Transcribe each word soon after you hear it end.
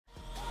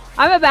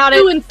I'm about it.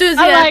 Too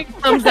enthusiastic.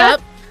 Thumbs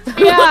up.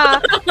 Yeah.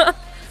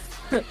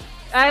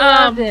 I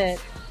loved it.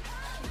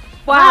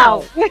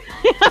 Wow.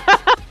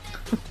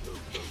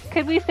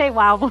 Could we say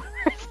wow more?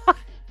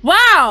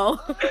 Wow.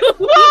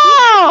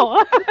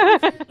 Wow.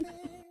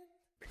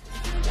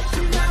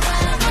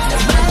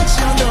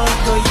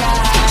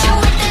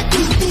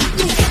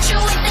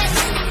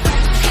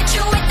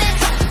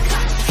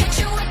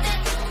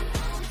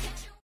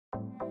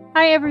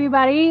 Hi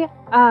everybody,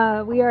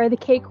 we are the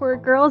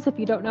k-cordgirls. If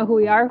you don't know who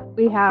we are,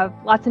 we have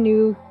lots of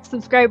new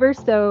subscribers,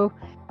 so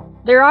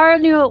there are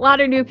a lot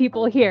of new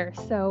people here.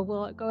 So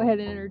we'll go ahead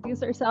and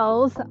introduce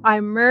ourselves.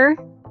 I'm Mer.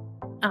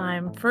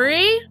 I'm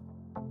Free.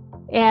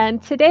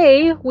 And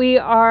today we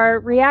are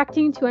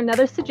reacting to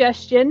another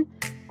suggestion.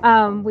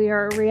 We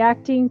are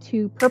reacting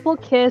to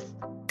Purplekiss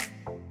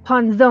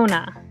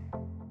Ponzona.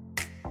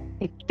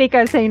 I think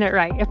I'm saying it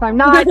right. If I'm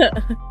not,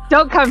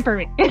 don't come for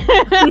me.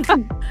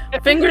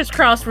 Fingers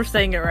crossed we're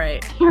saying it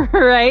right.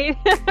 Right?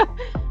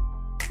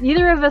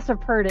 Neither of us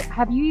have heard it.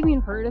 Have you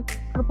even heard of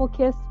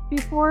Purplekiss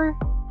before?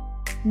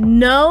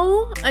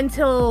 No,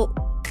 until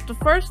the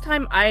first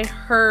time I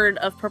heard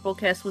of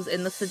Purplekiss was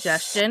in the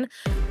suggestion.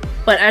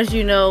 But as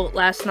you know,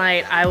 last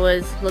night I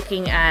was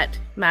looking at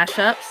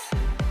mashups.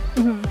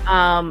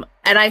 Mm-hmm.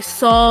 And I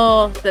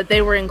saw that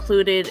they were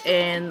included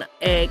in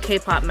a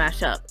K-pop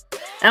mashup.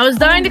 And I was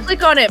dying to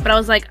click on it, but I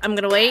was like, I'm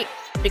gonna wait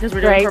because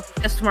we're doing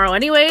Purplekiss tomorrow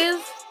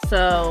anyways.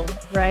 So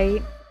right,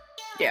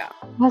 yeah,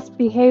 must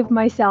behave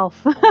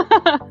myself.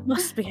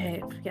 Must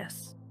behave,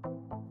 yes.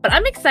 But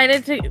I'm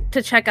excited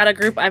to check out a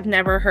group I've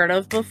never heard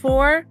of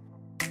before.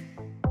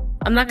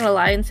 I'm not gonna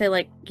lie and say,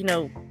 like, you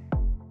know,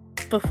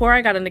 before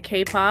I got into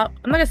K-pop,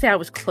 I'm not gonna say I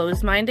was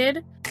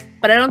closed-minded,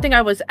 but I don't think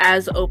I was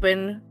as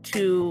open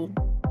to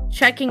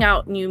checking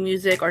out new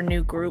music or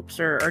new groups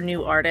or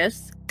new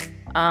artists.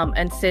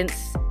 And since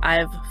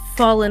I've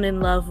fallen in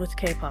love with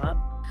K-pop,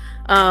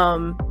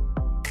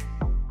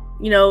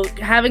 you know,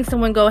 having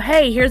someone go,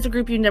 hey, here's a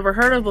group you've never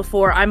heard of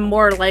before, I'm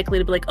more likely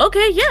to be like,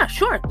 okay, yeah,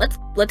 sure,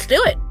 let's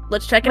do it.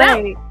 Let's check it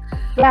out.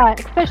 Yeah,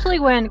 especially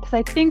because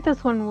I think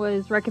this one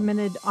was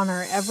recommended on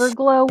our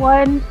Everglow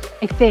one,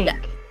 I think. Yeah,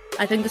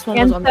 I think this one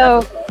was on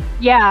Everglow.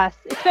 Yeah,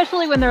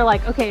 especially when they're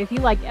like, okay, if you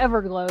like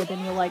Everglow,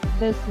 then you'll like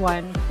this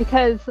one.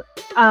 Because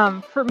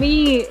for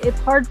me, it's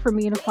hard for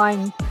me to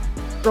find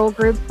girl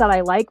groups that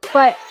I like,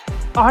 but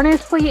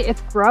honestly,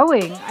 it's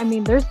growing. I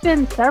mean, there's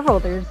been several.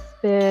 There's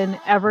been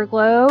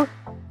Everglow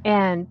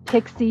and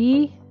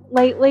Pixie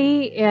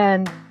lately,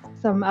 and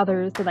some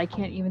others that I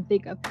can't even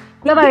think of.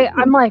 But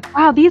I'm like,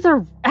 wow, these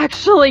are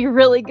actually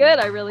really good.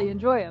 I really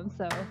enjoy them.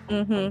 So.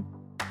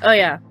 Oh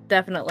yeah,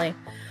 definitely.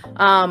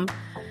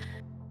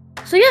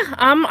 So yeah,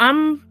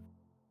 I'm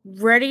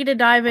ready to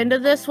dive into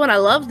this one. I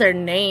love their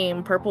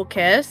name,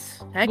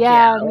 Purplekiss. Heck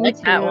yeah, I like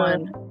that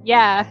one.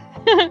 Yeah.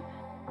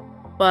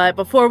 But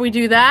before we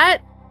do that,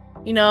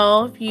 you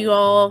know, if you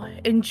all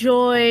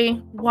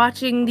enjoy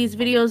watching these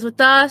videos with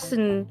us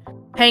and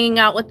hanging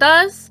out with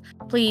us,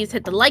 please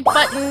hit the like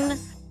button,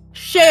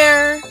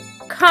 share,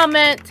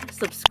 comment,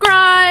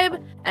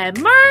 subscribe, and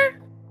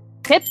Mer,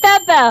 hit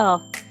that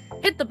bell.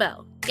 Hit the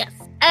bell, yes.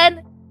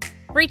 And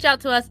reach out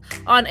to us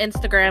on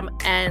Instagram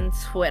and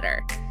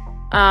Twitter.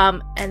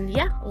 And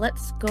yeah,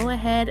 let's go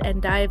ahead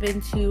and dive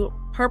into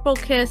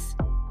Purplekiss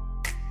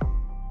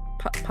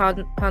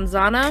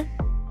Ponzona.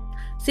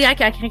 See, I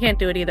can't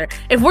do it either.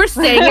 If we're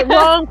saying it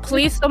wrong,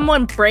 please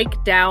someone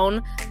break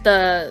down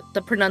the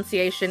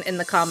pronunciation in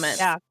the comments.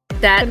 Yeah,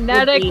 that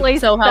phonetically would be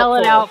so spell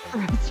helpful. It out for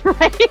us,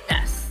 right?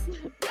 Yes,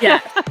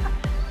 yes,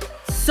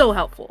 so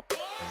helpful.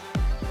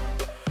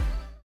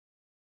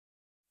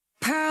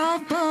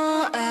 Purple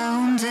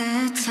on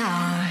the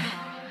tar.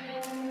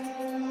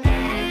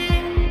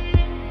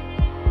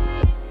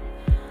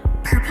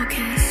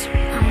 Purplekiss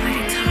on the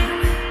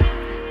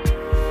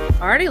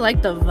top. I already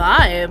like the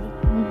vibe.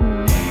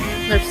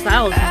 Their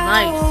style is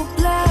nice.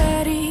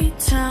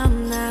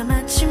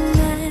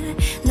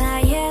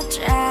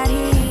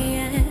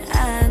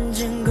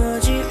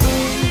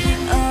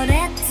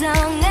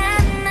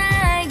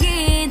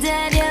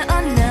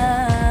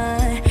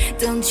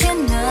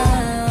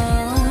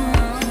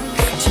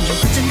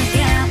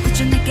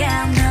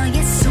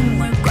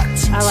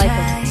 I like it.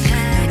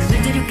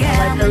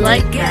 I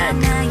like that.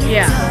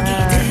 Yeah.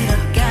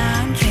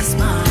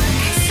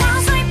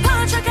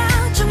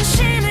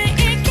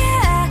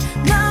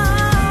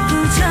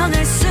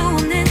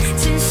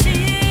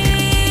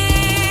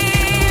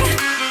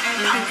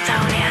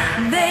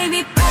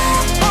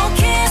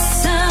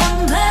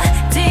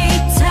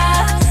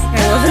 I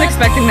wasn't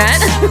expecting that.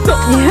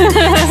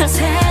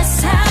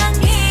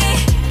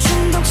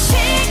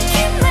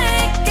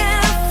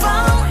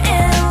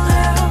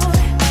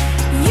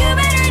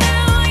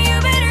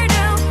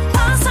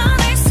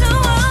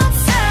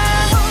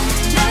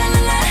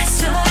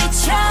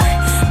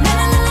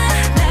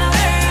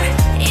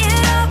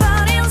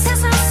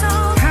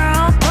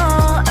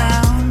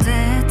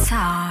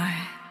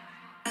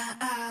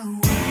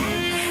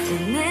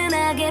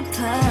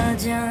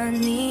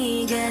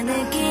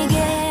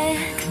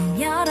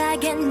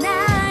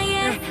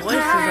 Their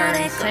voices are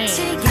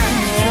insane.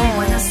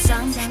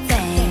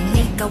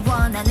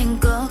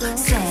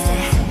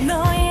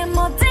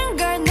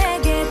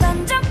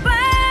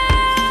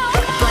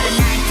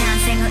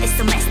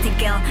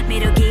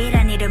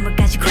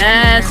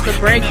 Yes, the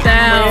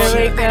breakdown.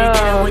 There we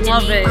go.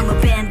 Love it. I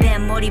was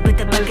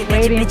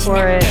waiting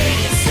for it.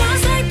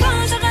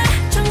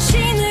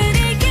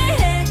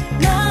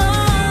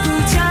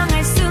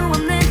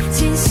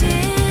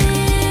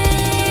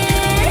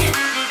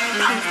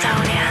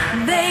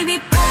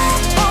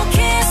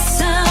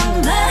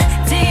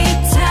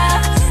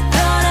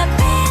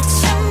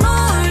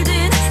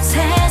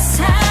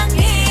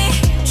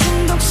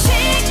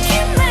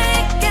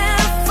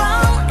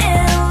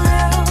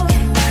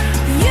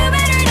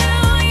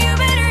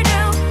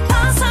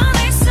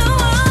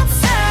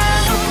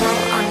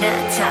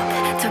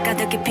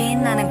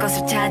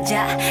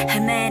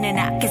 헤매는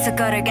앞에서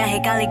걸어가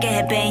헷갈리게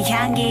해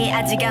향기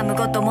아직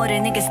아무것도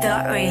모르는 게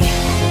스토리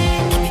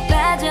깊이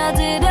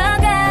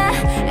빠져들어가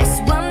알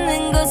수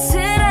없는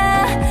곳으로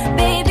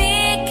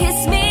Baby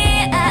kiss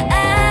me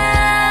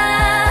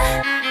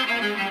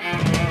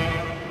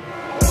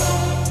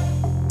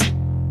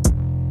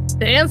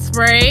Dance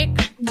break.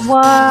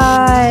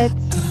 What?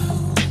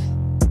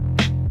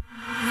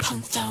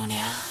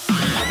 Ponzona.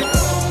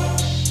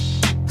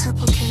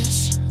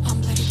 Perplkiss,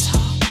 I'm ready to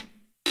talk.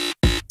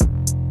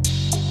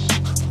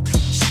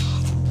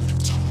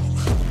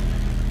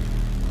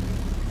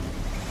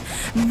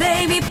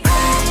 Baby,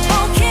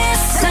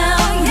 perplkiss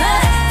on the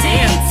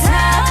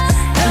daytop.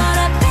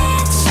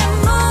 너라빛에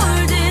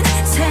물든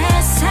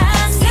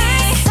세상이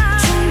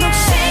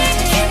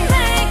중독시킨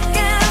내게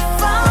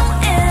fall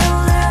in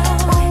love.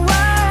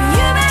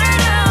 You better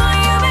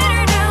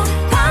know,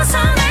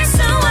 벗어날 수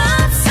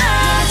없어.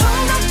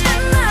 중독된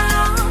너,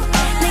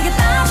 내게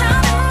빠져든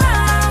너.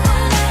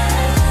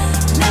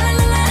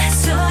 라라라라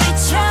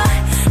소리쳐,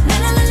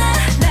 라라라라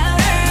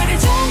나를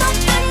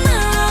중독된 너,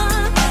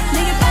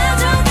 내게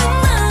빠져든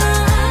너.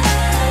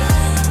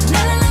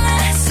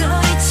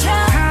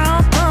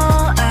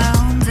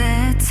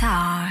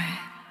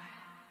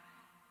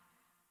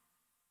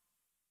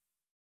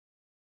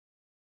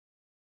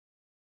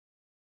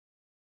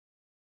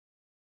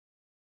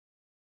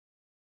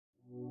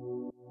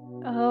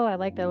 Oh, I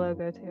like the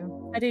logo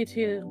too. I do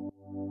too.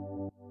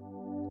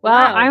 Well,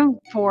 Wow. I'm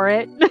for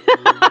it.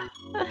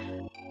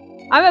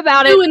 I'm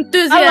about Too it.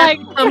 enthusiastic.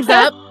 Thumbs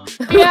up.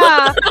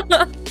 Yeah.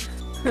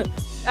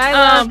 I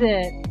loved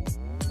it.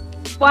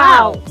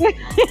 Wow.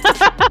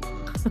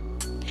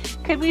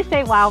 Could we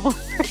say wow more?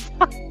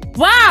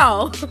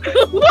 Wow.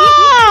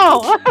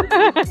 Wow!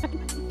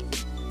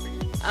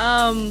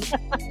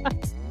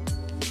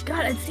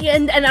 God, and see,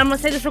 and I'm gonna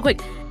say this real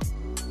quick.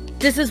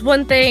 This is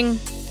one thing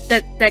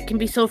that can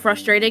be so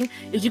frustrating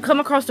is you come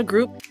across a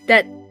group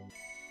that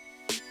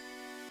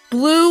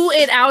blew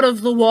it out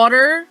of the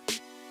water,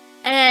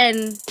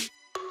 and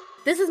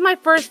this is my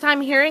first time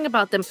hearing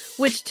about them,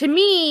 which to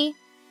me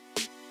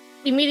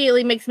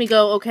immediately makes me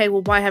go, okay,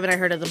 well, why haven't I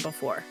heard of them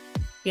before?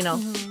 You know?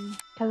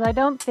 Because I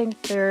don't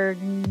think they're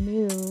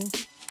new.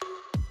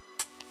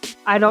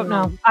 I don't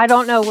know. I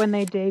don't know when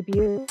they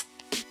debuted.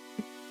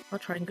 I'll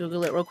try and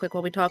Google it real quick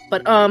while we talk.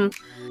 But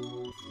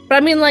I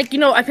mean, like, you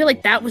know, I feel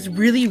like that was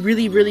really,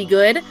 really, really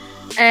good.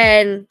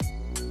 And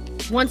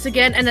once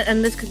again,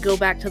 and this could go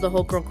back to the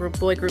whole girl group,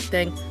 boy group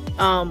thing.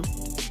 I'm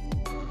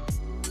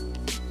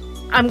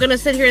gonna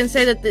sit here and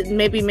say that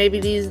maybe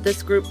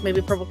this group,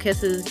 maybe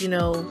Perplkiss is, you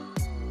know,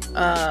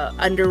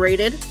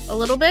 underrated a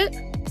little bit,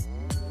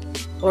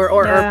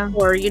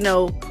 or you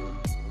know,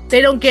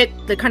 they don't get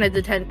the kind of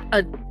detention,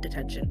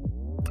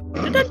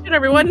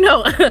 everyone,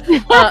 no,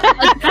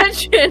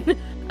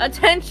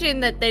 attention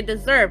that they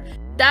deserve.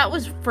 That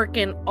was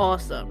freaking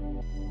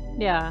awesome.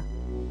 Yeah.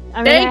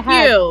 I mean, Thank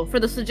you for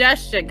the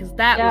suggestion, because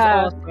that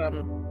was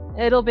awesome.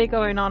 It'll be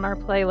going on our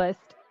playlist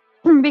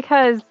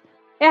because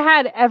it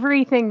had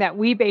everything that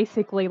we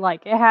basically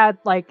like. It had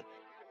like,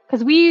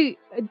 because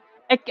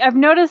I've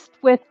noticed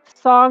with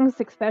songs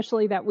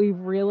especially that we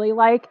really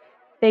like,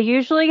 they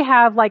usually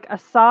have like a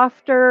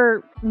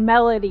softer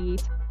melody,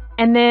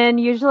 and then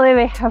usually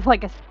they have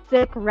like a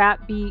sick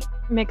rap beat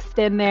mixed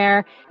in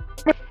there,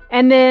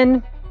 and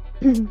then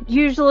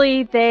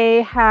usually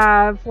they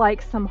have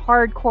like some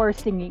hardcore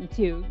singing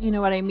too. You know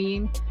what I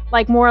mean?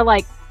 Like more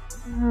like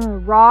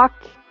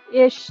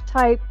rock-ish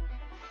type,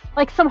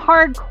 like some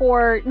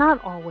hardcore.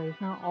 Not always,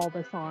 not all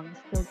the songs.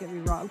 Don't get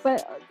me wrong,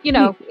 but you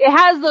know, it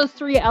has those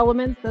three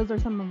elements. Those are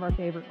some of our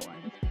favorite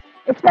ones,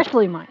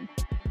 especially mine.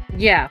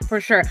 Yeah,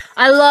 for sure.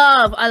 I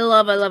love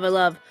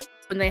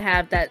when they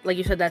have that, like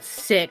you said, that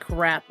sick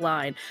rap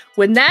line.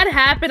 When that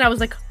happened, I was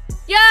like,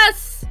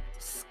 yes,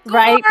 score!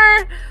 Right?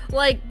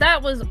 Like,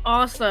 that was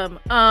awesome.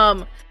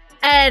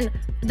 And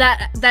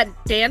that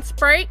dance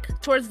break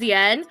towards the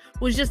end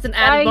was just an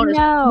added bonus.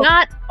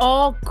 Not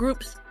all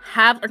groups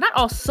have, or not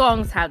all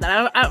songs have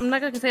that. I'm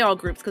not gonna say all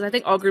groups, because I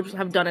think all groups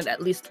have done it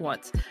at least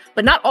once,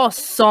 but not all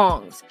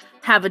songs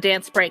have a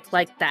dance break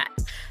like that.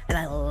 And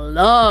I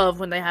love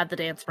when they have the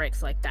dance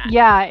breaks like that.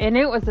 Yeah, and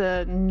it was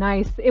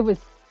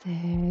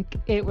sick.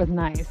 It was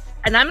nice.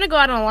 And I'm gonna go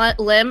out on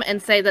a limb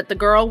and say that the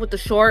girl with the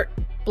short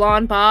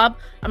blonde bob,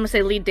 I'm gonna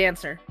say lead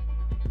dancer.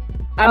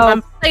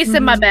 I'm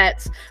placing my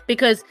bets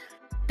because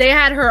they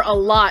had her a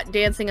lot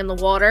dancing in the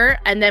water,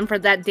 and then for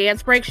that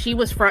dance break, she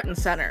was front and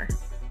center.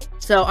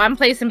 So I'm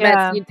placing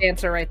bets lead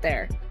dancer right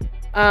there.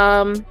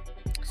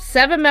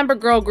 7-member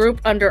girl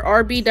group under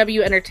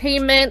RBW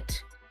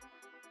Entertainment.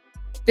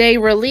 They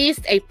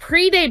released a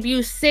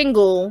pre-debut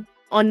single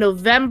on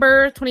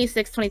November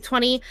 26,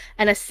 2020,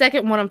 and a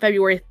second one on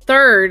February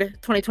 3rd,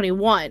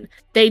 2021.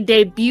 They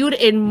debuted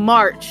in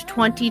March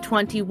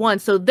 2021,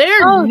 so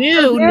they're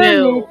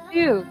new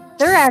too.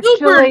 They're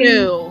super actually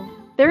new.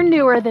 They're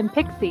newer than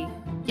Pixie.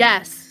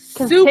 Yes,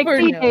 super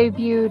Pixie new.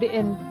 Debuted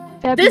in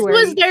February. This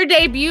was their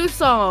debut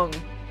song.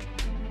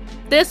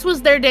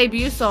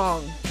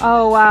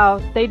 Oh wow,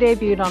 they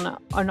debuted on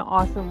an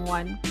awesome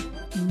one.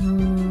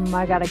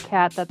 I got a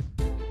cat that's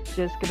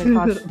just gonna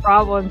cause some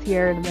problems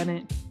here in a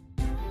minute.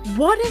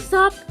 What is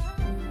up?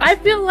 I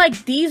feel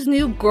like these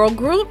new girl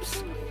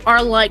groups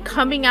are like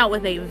coming out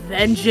with a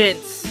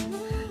vengeance.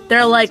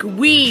 They're like,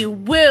 we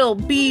will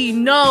be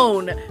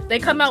known. They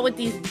come out with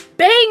these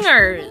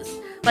bangers.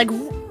 Like,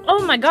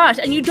 oh my gosh.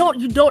 And you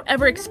don't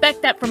ever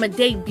expect that from a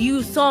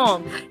debut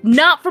song.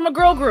 Not from a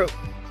girl group.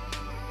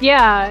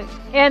 Yeah.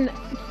 And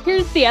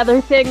here's the other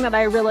thing that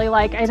I really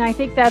like, and I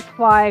think that's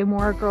why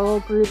more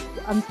girl groups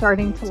I'm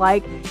starting to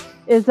like,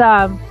 is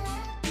I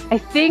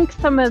think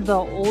some of the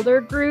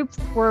older groups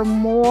were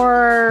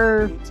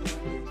more,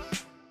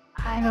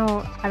 I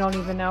don't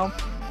even know.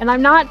 And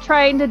I'm not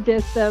trying to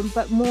diss them,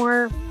 but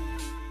more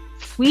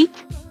sweet.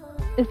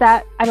 Is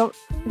that how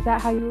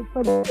you would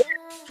put it?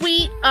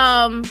 Sweet,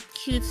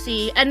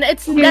 cutesy. And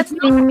that's not a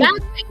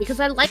bad thing because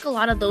I like a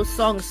lot of those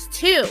songs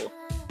too.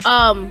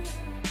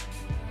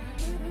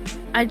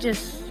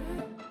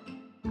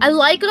 I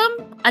like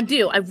them. I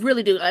do. I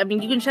really do. I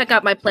mean, you can check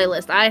out my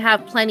playlist. I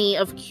have plenty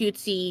of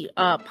cutesy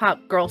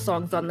pop girl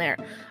songs on there.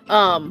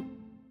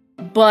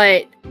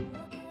 But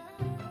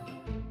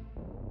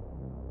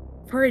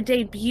for a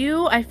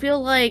debut, I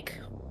feel like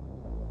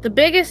the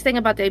biggest thing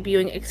about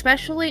debuting,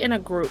 especially in a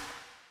group,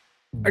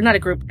 or not a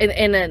group,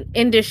 in an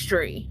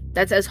industry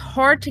that's as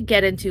hard to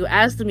get into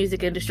as the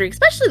music industry,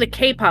 especially the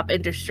K-pop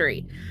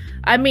industry.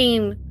 I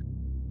mean,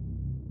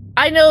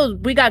 I know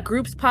we got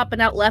groups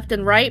popping out left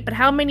and right, but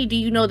how many do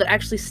you know that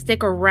actually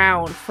stick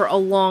around for a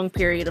long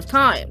period of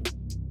time?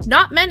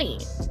 Not many.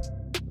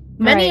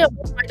 Many of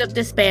them wind up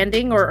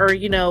disbanding or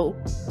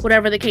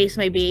whatever the case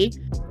may be.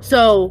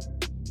 So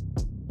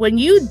when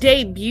you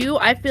debut,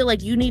 I feel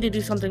like you need to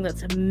do something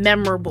that's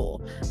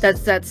memorable.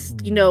 That's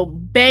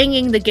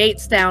banging the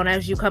gates down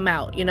as you come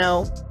out,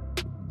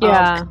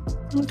 Yeah.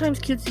 Sometimes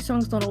cutesy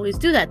songs don't always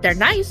do that. They're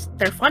nice.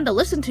 They're fun to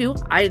listen to.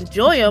 I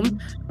enjoy them.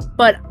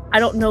 But I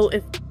don't know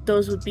if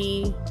those would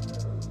be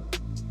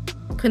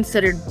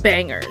considered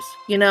bangers,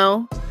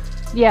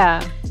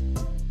 Yeah.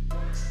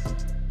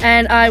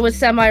 And I was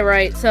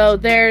semi-right. So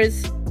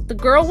there's the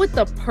girl with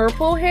the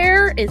purple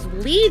hair is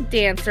lead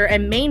dancer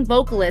and main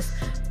vocalist,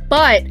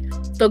 but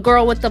the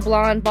girl with the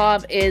blonde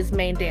bob is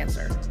main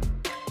dancer.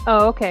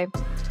 Oh, okay.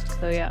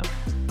 So yeah.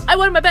 I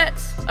won my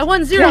bets. I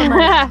won 0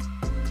 money.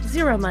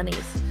 0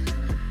 monies.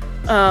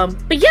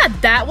 But yeah,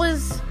 that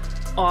was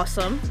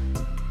awesome.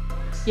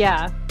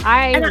 Yeah,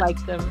 I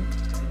liked them.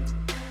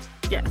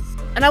 Yes.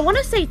 And I want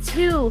to say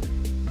too,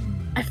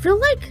 I feel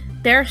like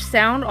their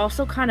sound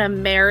also kind of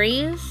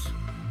marries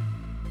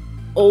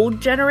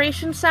old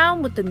generation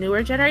sound with the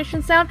newer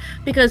generation sound,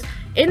 because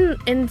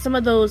in some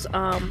of those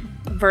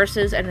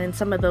verses and in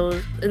some of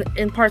those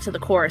in parts of the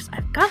chorus,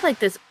 I've got like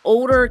this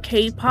older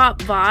K-pop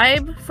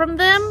vibe from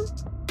them.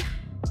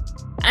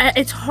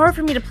 It's hard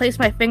for me to place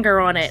my finger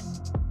on it,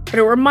 but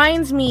it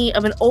reminds me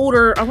of an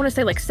older, I want to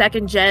say like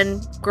second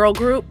gen girl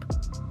group.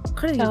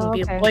 Could even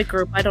be a boy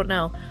group, I don't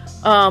know.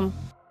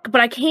 But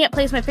I can't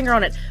place my finger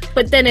on it.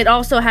 But then it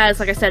also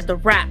has, like I said, the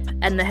rap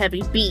and the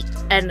heavy beat,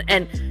 and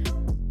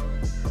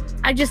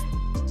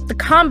the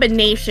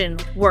combination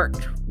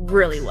worked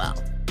really well.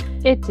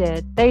 It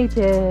did. They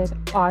did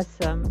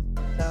awesome.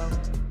 So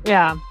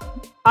yeah,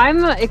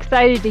 I'm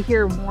excited to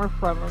hear more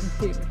from them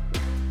too.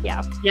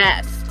 Yeah.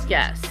 Yes.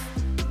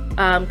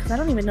 Because I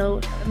don't even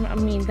know. I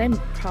mean, they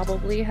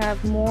probably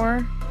have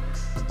more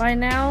by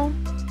now.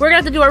 We're gonna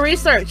have to do our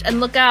research and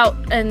look out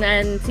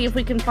and see if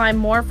we can find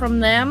more from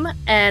them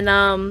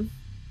and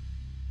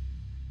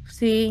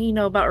see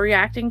about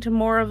reacting to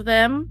more of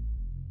them.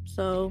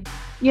 So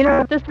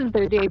if this is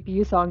their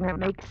debut song, that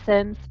makes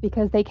sense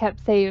because they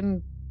kept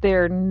saying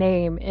their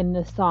name in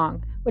the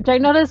song, which I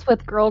noticed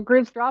with girl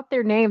groups drop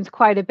their names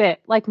quite a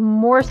bit, like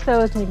more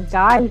so than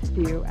guys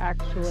do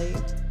actually.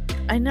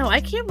 I know.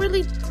 I can't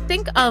really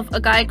think of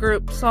a guy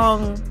group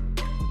song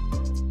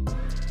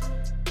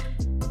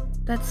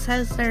that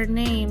says their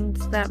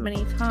names that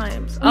many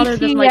times. Other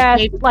than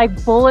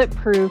like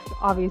Bulletproof.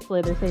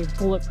 Obviously, they're saying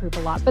Bulletproof a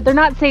lot, but they're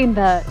not saying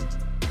the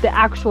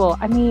actual.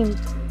 I mean,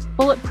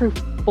 Bulletproof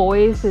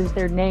Boys is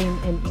their name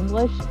in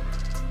English.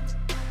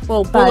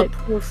 Well,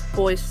 Bulletproof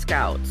Boy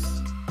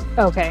Scouts.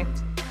 Okay.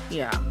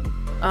 Yeah.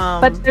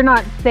 But they're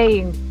not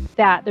saying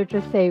that. They're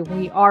just saying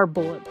we are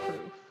bulletproof.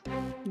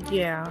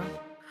 Yeah.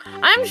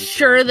 I'm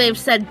sure they've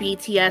said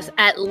BTS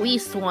at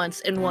least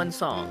once in one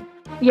song.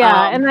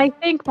 Yeah, and I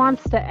think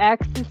Monsta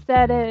X has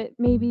said it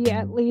maybe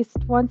at least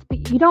once,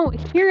 but you don't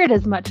hear it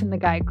as much in the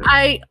guy group.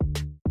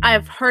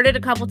 I've heard it a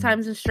couple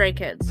times in Stray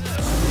Kids.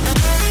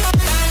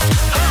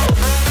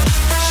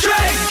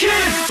 Stray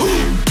Kids!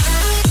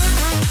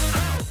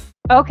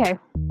 Okay.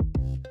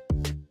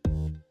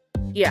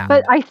 Yeah.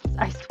 But I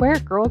swear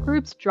girl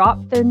groups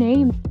drop their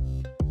names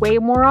way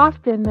more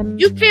often than...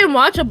 You can't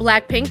watch a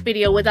Blackpink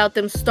video without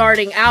them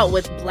starting out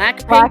with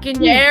Blackpink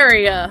in your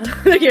area,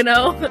 you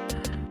know?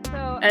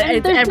 So,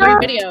 it's every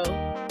video.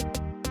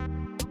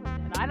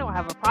 I don't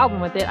have a problem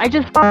with it. I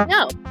just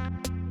No.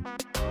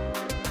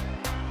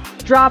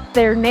 drop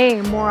their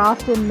name more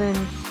often than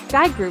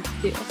guy groups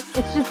do.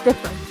 It's just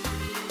different.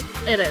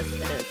 It is.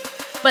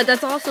 But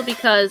that's also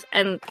because,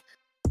 and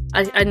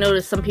I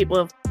noticed some people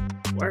have,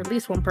 or at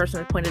least one person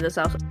has pointed this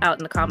out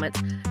in the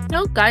comments,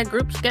 guy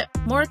groups get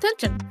more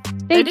attention.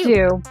 They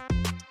do.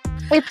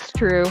 It's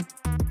true.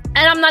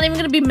 And I'm not even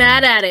gonna be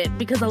mad at it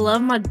because I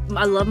love my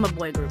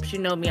boy groups. You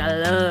know me, I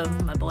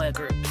love my boy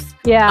groups.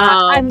 Yeah,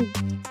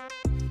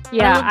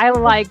 I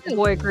like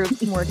boy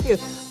groups more too.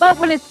 But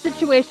when it's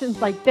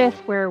situations like this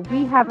where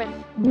we have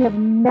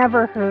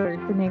never heard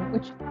the name,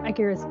 which I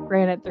guess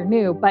granted they're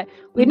new, but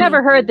we've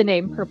never heard the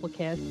name Purple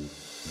Kiss.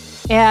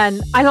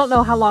 And I don't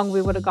know how long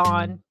we would have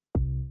gone,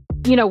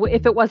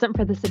 if it wasn't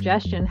for the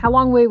suggestion, how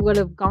long we would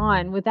have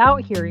gone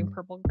without hearing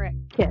Purple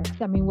Kiss.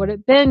 I mean, would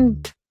it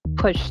been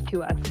pushed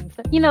to us? And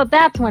so,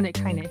 that's when it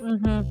kind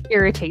of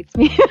irritates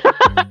me.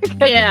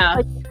 Yeah.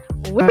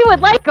 We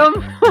would like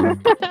them.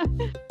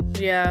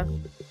 Yeah.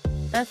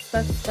 That's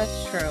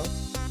true.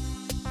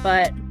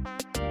 But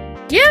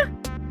yeah,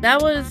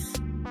 that was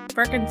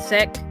freaking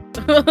sick.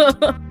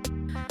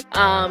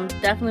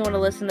 Definitely want to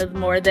listen to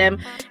more of them.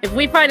 If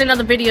we find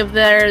another video of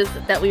theirs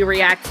that we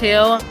react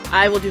to,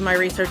 I will do my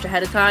research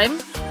ahead of time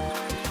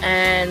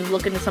and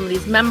look into some of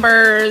these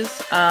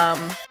members.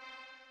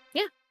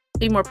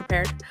 Be more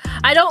prepared.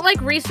 I don't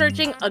like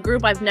researching a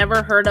group I've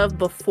never heard of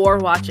before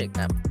watching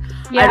them.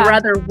 Yeah. I'd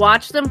rather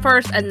watch them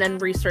first and then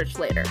research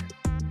later.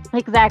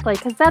 Exactly,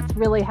 because that's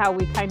really how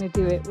we kind of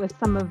do it with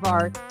some of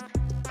our...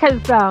 Because,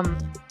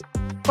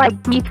 like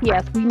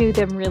BTS, we knew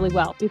them really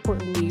well before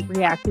we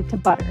reacted to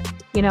Butter.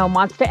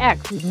 Monsta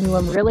X, we knew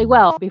them really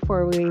well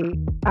before we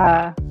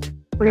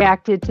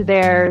reacted to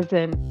theirs,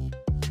 and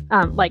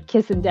like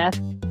Kiss and Death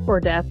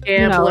or Death.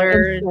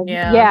 Gambler,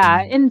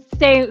 yeah. And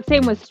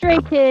same with Stray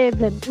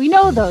Kids, and we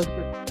know those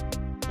groups.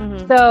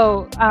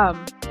 So,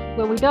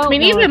 but we don't. I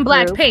mean, even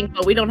Blackpink,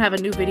 but we don't have a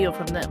new video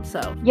from them,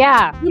 so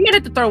yeah, we might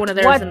have to throw one of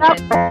theirs in.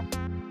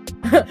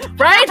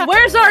 Right?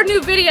 Where's our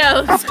new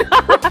videos?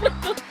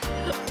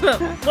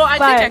 Well, I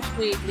think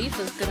actually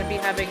Lisa's gonna be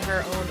having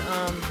her own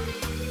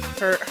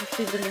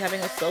she's gonna be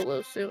having a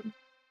solo soon.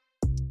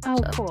 Oh,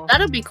 so cool.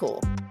 That'll be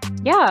cool.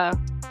 Yeah.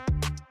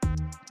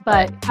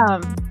 But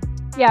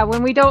yeah,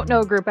 when we don't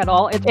know a group at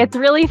all, it's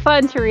really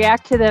fun to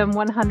react to them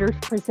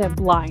 100%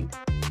 blind.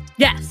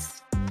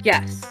 Yes.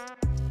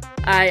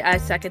 I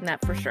second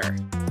that for sure.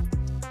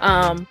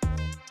 But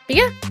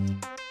yeah,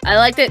 I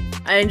liked it.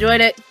 I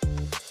enjoyed it.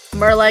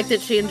 Mer liked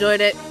it. She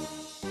enjoyed it.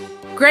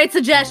 Great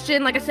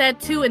suggestion. Like I said,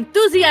 2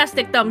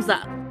 enthusiastic thumbs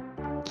up.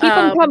 Keep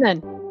them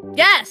coming.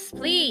 Yes,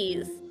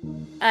 please.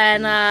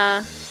 And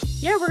yeah,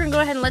 we're gonna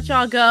go ahead and let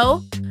y'all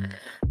go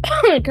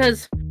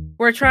because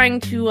we're trying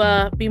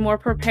to be more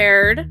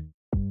prepared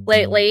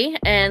lately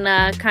and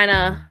kind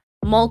of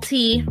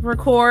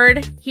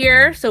multi-record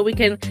here so we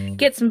can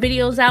get some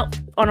videos out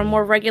on a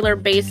more regular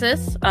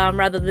basis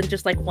rather than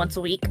just like once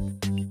a week.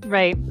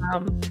 Right.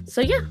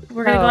 So yeah,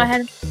 we're gonna go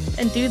ahead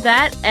and do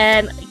that.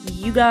 And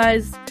you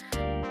guys,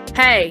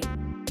 hey,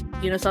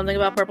 you know something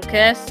about Purple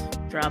Kiss?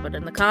 Drop it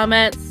in the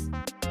comments.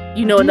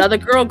 You know another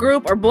girl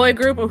group or boy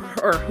group or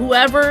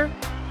whoever,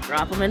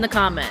 drop them in the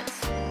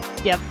comments.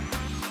 Yep.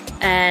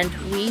 And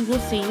we will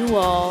see you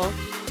all.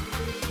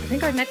 I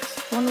think our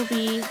next one will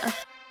be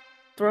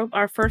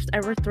our first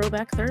ever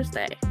Throwback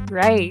Thursday.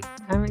 Right.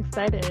 I'm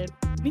excited.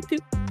 Me too.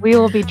 We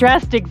will be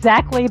dressed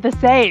exactly the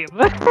same.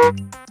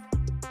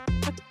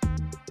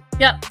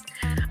 Yep.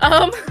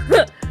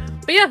 But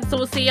yeah, so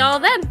we'll see y'all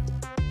then.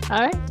 All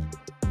right.